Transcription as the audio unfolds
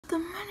the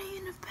money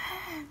in the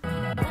bag.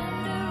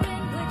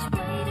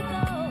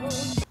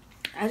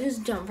 I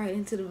just jumped right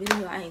into the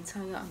video. I ain't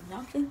telling y'all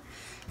nothing.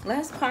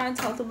 Last part I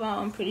talked about,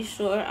 I'm pretty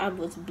sure I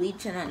was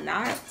bleaching the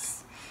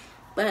knots.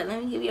 But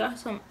let me give y'all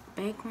some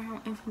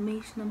background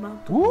information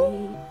about the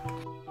wig.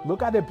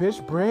 Look at the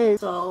bitch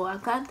braids. So I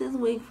got this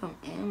wig from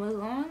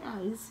Amazon.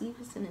 Obviously,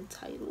 it's in the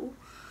title.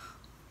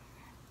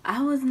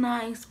 I was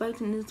not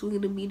expecting this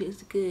wig to be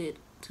this good,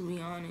 to be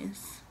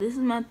honest. This is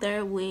my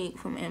third wig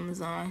from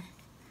Amazon.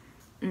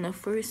 And the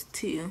first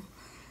two.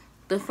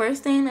 The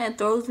first thing that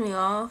throws me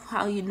off,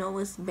 how you know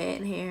it's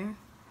bad hair,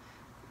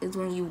 is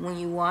when you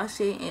wash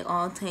it, it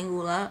all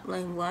tangled up.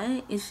 Like,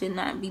 what? It should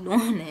not be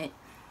doing that.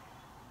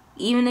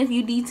 Even if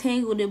you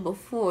detangled it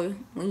before,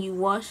 when you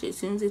wash it, as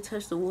soon as it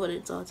touched the water,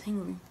 it's all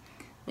tangling.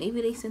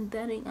 Maybe they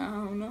synthetic, I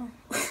don't know.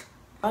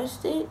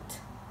 Washed it,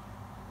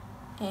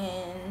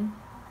 and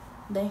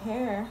the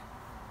hair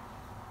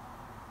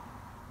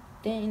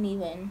didn't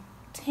even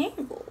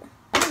tangle.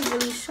 I was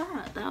really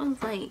shocked. I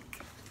was like,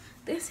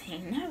 this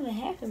ain't never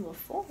happened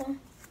before.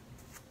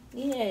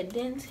 Yeah, it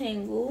didn't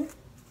tangle.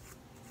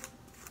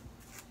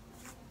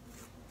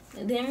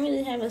 It didn't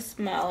really have a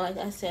smell, like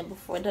I said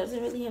before. It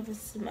doesn't really have a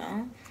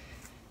smell.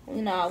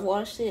 You know, I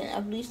washed it and I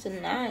bleached the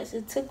knots.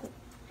 It took,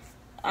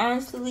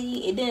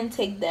 honestly, it didn't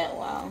take that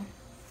while.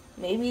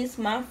 Maybe it's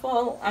my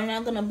fault. I'm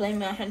not going to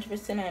blame it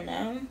 100% on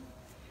them.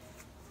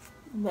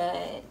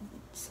 But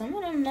some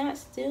of them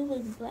knots still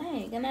look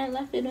black. And I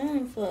left it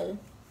on for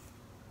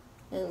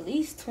at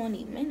least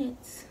 20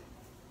 minutes.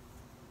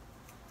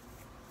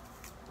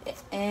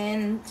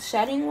 And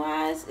shedding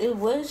wise, it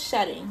was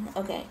shedding.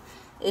 Okay.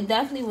 It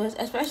definitely was,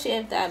 especially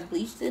after I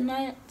bleached the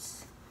knots.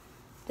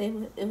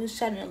 It was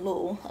shedding a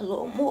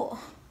little more.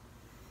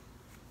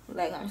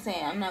 Like I'm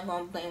saying, I'm not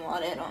gonna blame all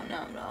that on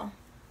them though.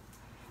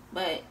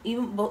 But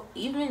even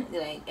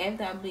like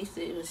after I bleached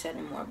it, it was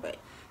shedding more. But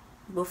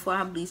before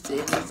I bleached it,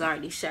 it was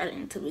already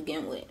shedding to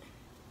begin with.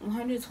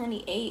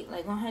 $128,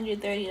 like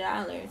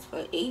 $130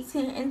 for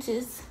 18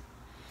 inches.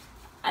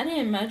 I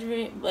didn't measure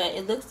it, but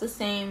it looks the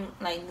same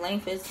like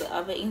length as the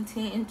other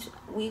 18-inch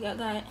wig I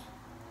got,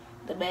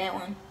 the bad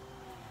one.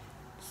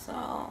 So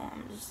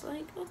I'm just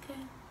like, okay.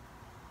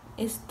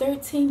 It's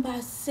 13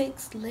 by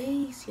 6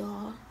 lace,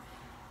 y'all.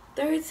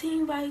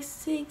 13 by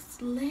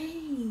 6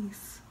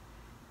 lace.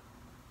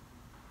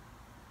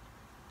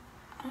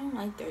 I don't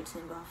like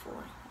 13 by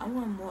 4. I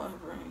want more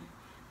room.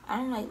 I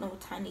don't like no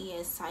tiny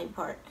ass side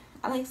part.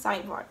 I like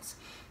side parts.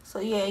 So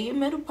yeah, your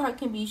middle part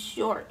can be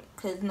short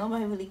because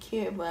nobody really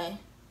care, but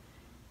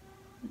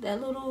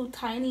that little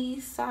tiny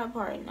side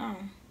part, no.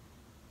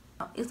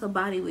 It's a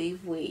body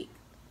wave wig.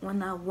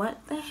 When I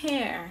wet the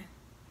hair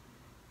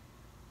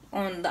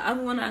on the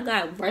other one I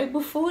got right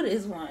before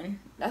this one,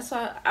 that's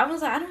why I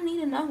was like, I don't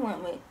need another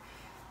one. But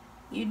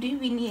you do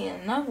be needing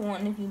another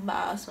one if you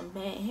buy some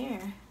bad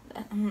hair.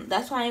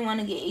 That's why I didn't want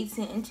to get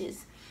 18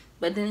 inches.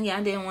 But then yeah,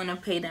 I didn't want to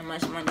pay that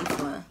much money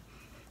for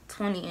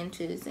 20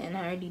 inches, and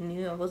I already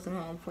knew I wasn't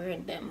going to wear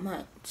it that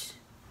much.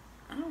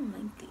 I don't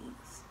like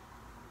these,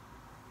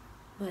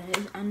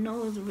 but I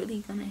know it's really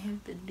going to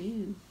have to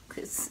do,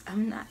 because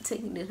I'm not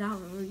taking it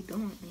out and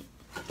redoing it.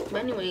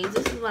 But anyways,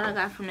 this is what I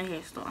got from the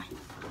hair store.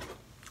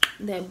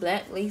 That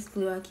black lace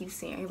glue I keep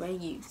seeing everybody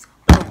use.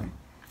 Boom.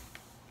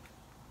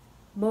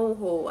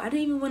 Boho. I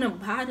didn't even want to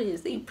buy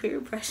this. They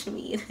peer pressure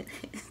me into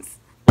this.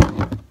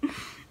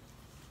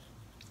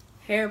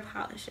 Hair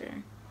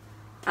polisher.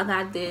 I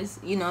got this.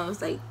 You know,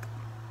 it's like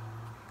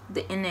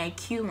in that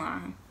Q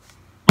line.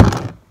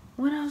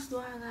 What else do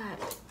I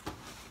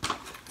got?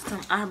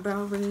 Some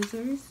eyebrow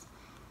razors.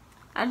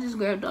 I just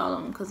grabbed all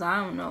of them because I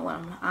don't know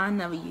what I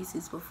never used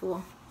this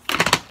before.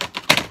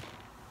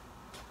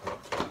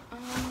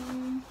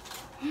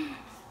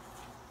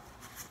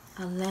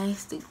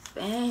 Elastic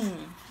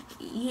band.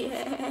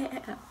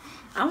 Yeah.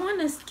 I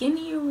want a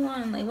skinnier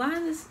one. Like, why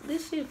is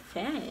this shit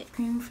fat?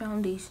 Cream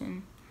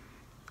foundation.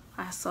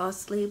 I saw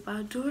Slade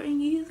by Jordan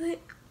use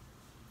it.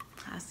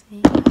 I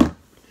said,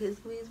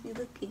 his wigs be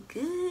looking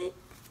good.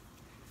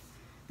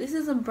 This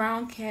is a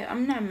brown cap.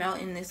 I'm not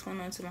melting this one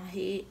onto my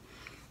head.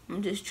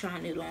 I'm just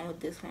trying it on with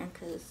this one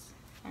because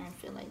I don't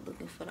feel like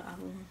looking for the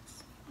other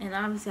ones. And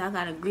obviously I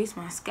gotta grease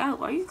my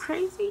scalp. Are you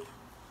crazy?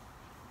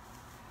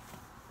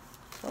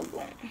 So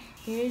boom.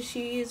 Here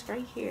she is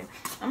right here.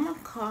 I'm gonna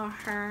call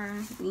her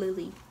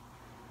Lily.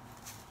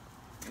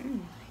 Here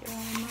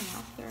on my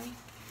mouth, girl.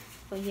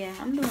 But yeah,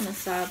 I'm doing a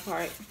side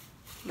part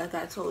like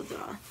I told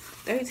y'all.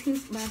 13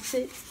 by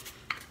 6.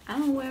 I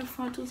don't wear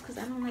frontals because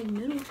I don't like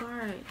middle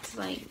parts,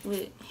 like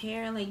with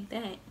hair like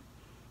that.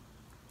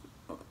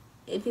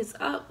 If it's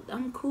up,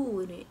 I'm cool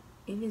with it.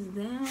 If it's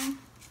down,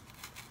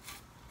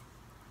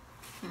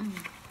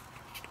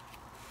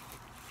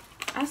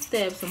 I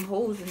stabbed some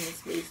holes in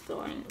this lace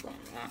store. I ain't gonna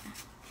lie.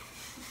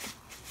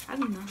 I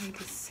do not like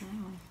this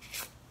sound.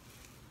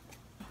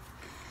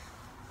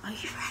 Are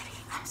you ready?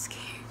 I'm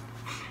scared.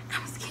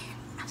 I'm scared.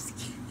 I'm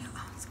scared. Yo,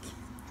 I'm scared.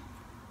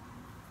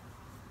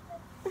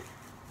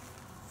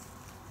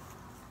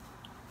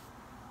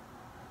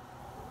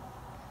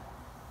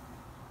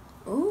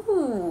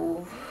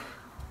 Ooh.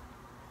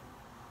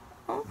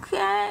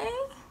 Okay.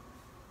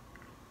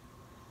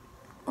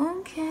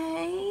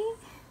 Okay.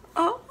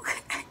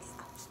 Okay.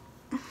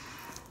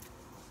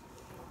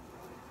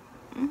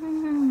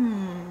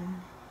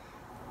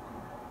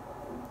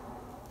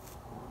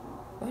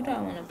 Where do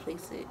I want to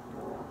place it?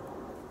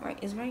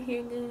 Right, is right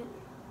here good?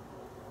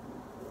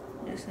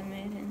 Just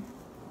imagine.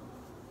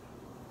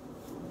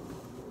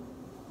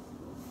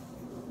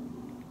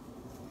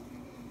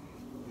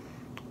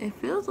 It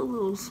feels a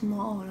little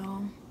small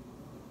though.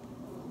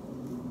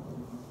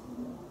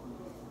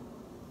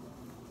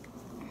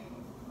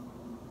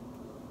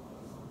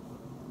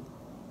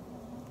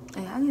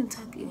 Like, I can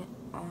tuck it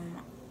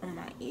on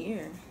my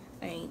ear.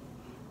 Like,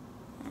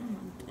 I don't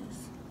know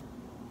this.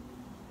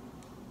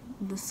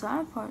 The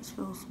side parts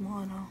feel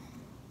small though.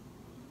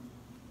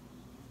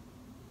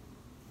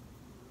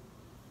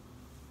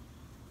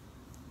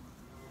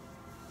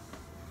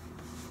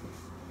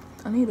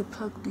 I need to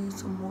pluck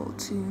these some more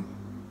too.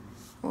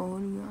 Well,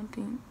 what do y'all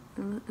think?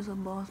 It's a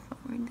ball spot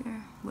right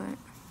there. But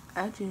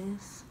I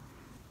just...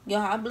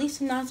 Y'all, I bleach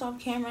some knots off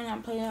camera and I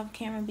play it off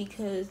camera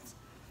because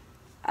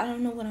I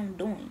don't know what I'm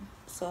doing.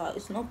 So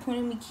it's no point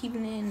in me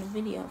keeping it in the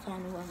video if I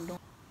know what I'm doing.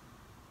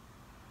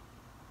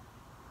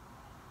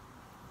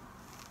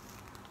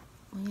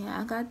 Well,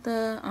 yeah, I got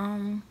the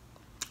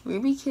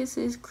Ruby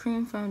Kisses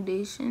Cream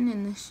Foundation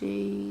in the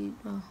shade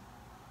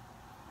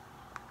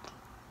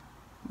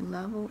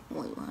Level.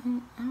 Wait, what?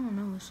 I don't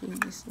know what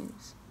shade this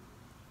is.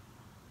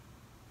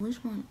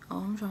 Which one? Oh,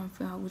 I'm trying to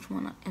figure out which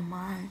one am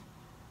I.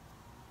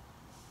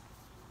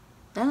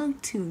 That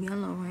look too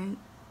yellow, right?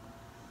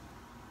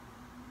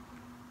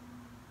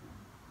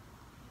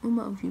 What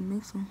about if you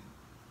mix them?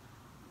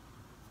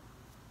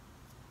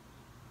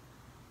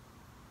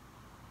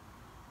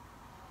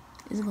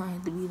 It's gonna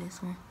have to be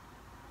this one.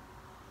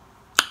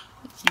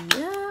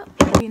 Yeah.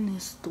 In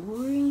this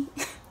story,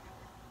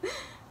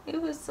 it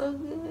was so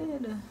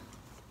good.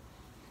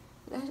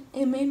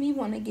 It made me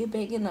want to get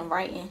back into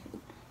writing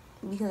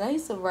because I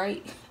used to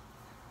write.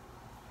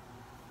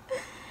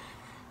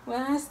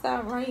 When I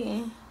stopped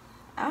writing,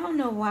 I don't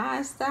know why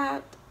I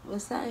stopped,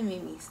 but something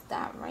made me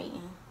stop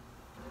writing.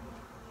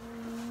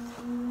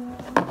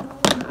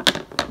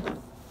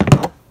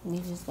 You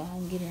just gotta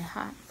get it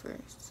hot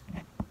first.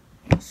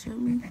 Show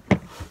me.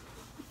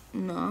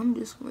 No, I'm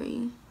just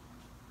ready.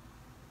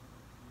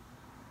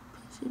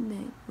 Push it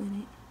back with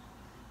it.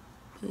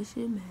 Push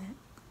it back.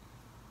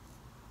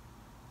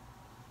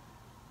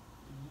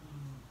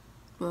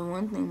 But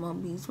one thing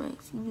about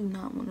beeswax, you do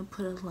not want to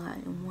put a lot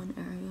in one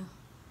area.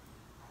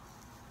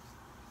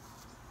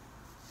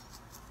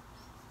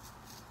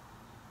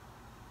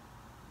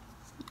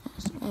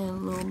 Let's add a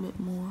little bit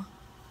more.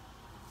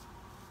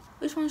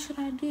 Which one should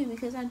I do?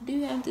 Because I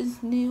do have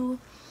this new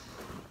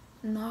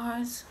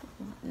NARS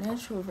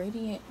Natural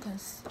Radiant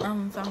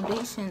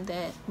foundation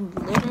that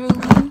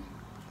literally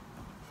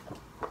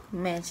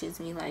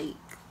matches me. Like,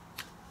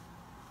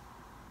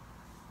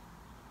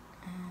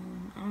 I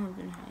don't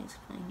even know how to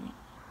explain it.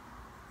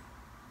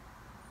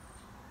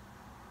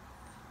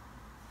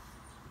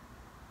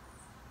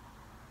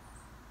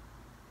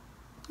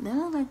 That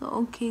looks like an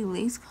okay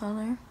lace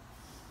color.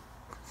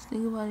 Just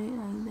think about it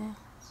like that.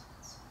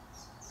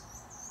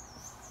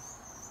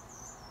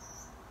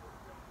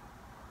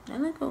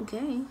 That look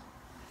okay.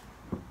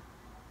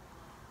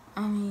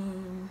 I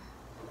mean,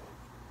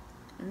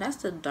 that's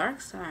the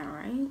dark side,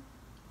 right?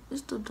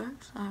 It's the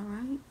dark side,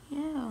 right?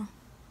 Yeah.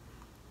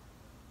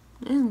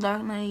 This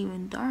dark not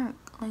even dark.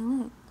 Like,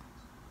 look.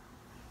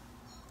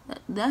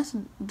 That's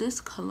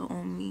this color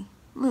on me.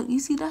 Look, you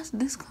see, that's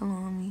this color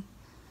on me.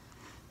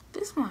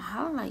 This is my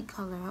highlight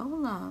color.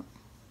 Hold up.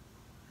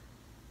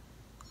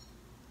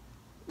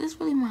 This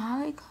really my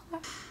highlight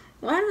color?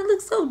 Why does it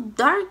look so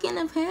dark in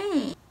the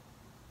pan?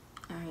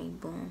 Alright,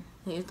 boom.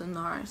 Here's the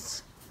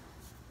NARS.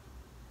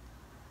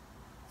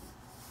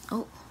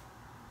 Oh.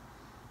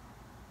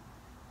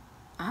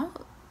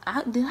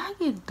 Did I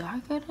get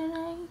darker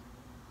today?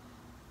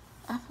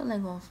 I feel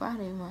like on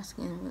Friday my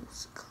skin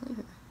was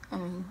clear. I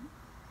mean,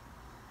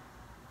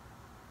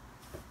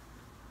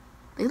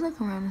 they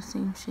look around the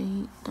same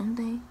shade, don't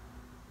they?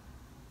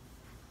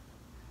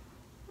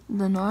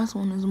 The NARS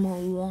one is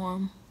more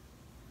warm.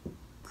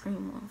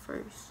 Cream one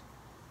first.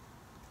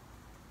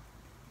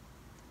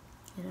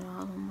 Get it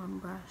all on my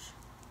brush.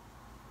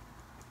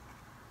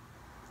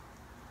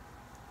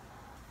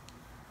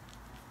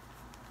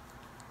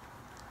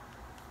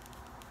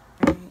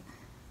 Alright.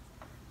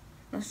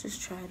 Let's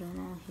just try it on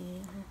all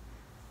here.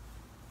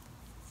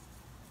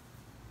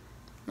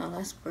 No,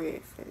 let's spray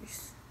it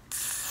first.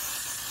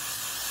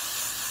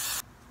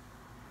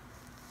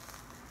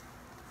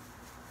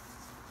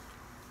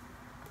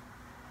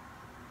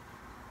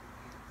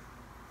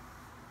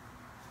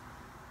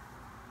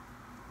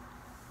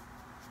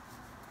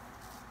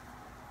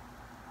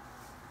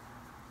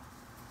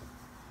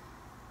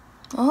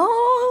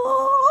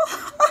 Oh,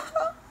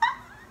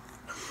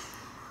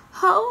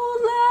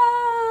 hold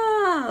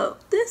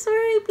up. This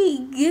already be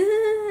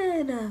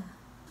good.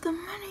 The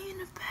money in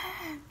the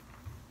bag.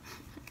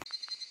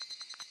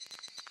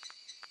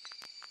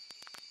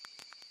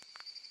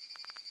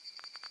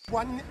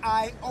 One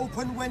eye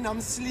open when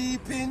I'm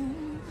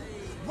sleeping.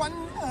 One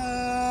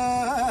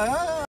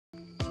eye.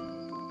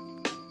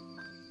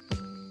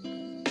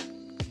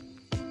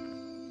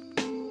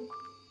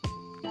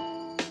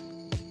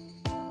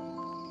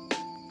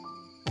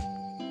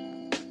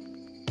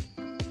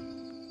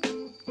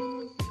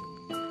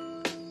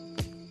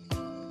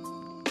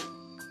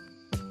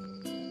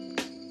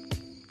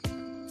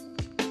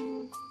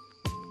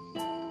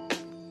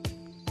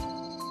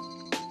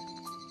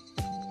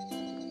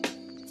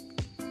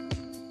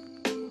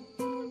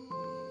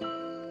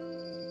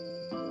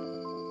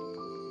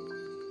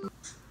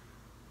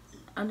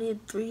 I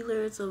did 3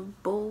 layers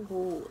of bow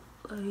hold,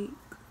 like.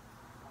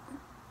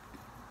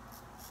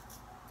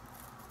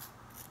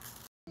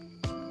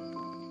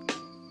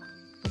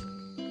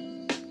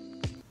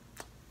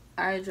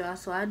 Alright, y'all,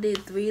 so I did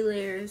 3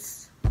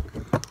 layers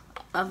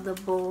of the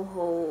bow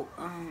hold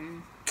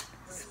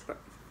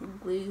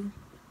glue.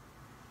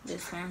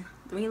 This one,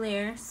 3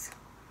 layers.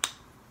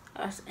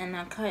 And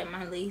I cut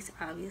my lace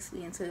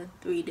obviously into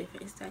 3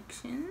 different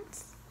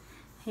sections.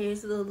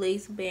 Here's the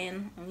lace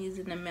band. I'm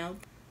using the melt.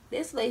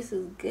 This lace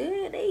is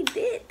good. They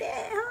did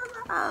that.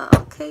 Hold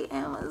on. Okay,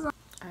 Amazon.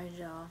 Alright,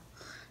 y'all.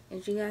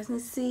 As you guys can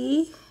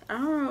see, I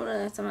don't remember the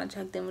last time I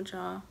checked in with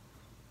y'all.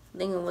 I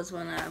think it was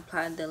when I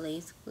applied the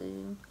lace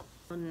glue.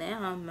 So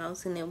now I'm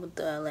melting it with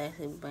the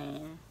elastic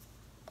band.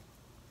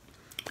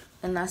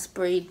 And I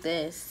sprayed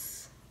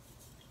this.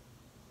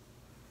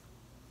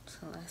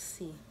 So let's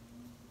see.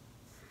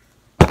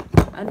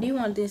 I do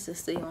want this to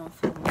stay on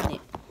for a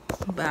minute.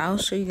 But I'll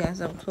show you guys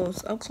up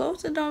close. Up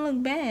close it don't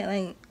look bad.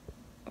 Like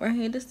right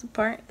here, this the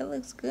part, it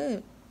looks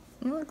good.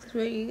 It looks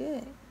really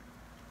good.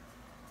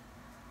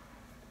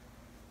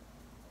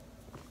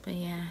 But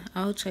yeah,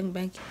 I'll check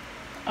back.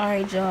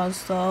 Alright, y'all,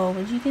 so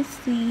as you can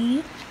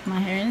see, my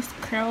hair is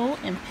curled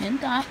and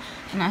pinned up,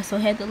 and I still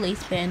had the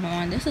lace band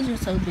on. This is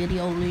just a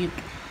video loop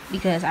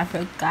because I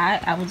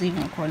forgot I was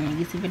even recording a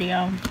YouTube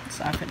video,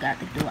 so I forgot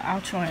to do an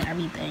outro and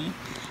everything.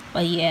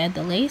 But yeah,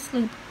 the lace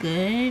looked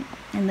good.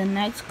 In the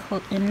next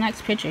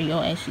picture,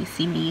 you'll actually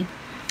see me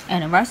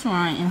at a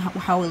restaurant and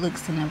how it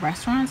looks in the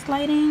restaurant's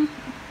lighting.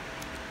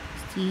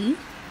 See,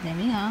 there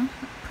we go.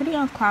 Pretty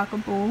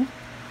unclockable.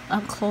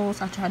 Up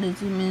close, I try to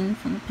zoom in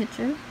from the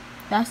picture.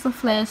 That's the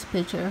flash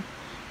picture,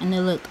 and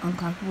it looked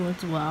unclockable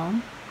as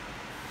well.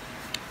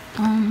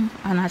 And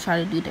I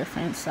try to do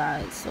different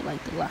sides, so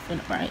like the left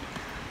and the right.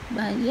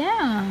 But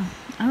yeah,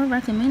 I would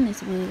recommend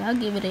this wig. I'll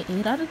give it an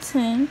 8 out of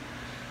 10.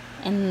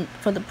 And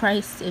for the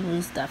price, it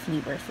was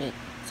definitely worth it.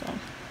 So,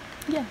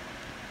 yeah.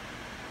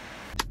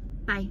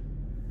 Bye.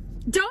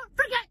 Don't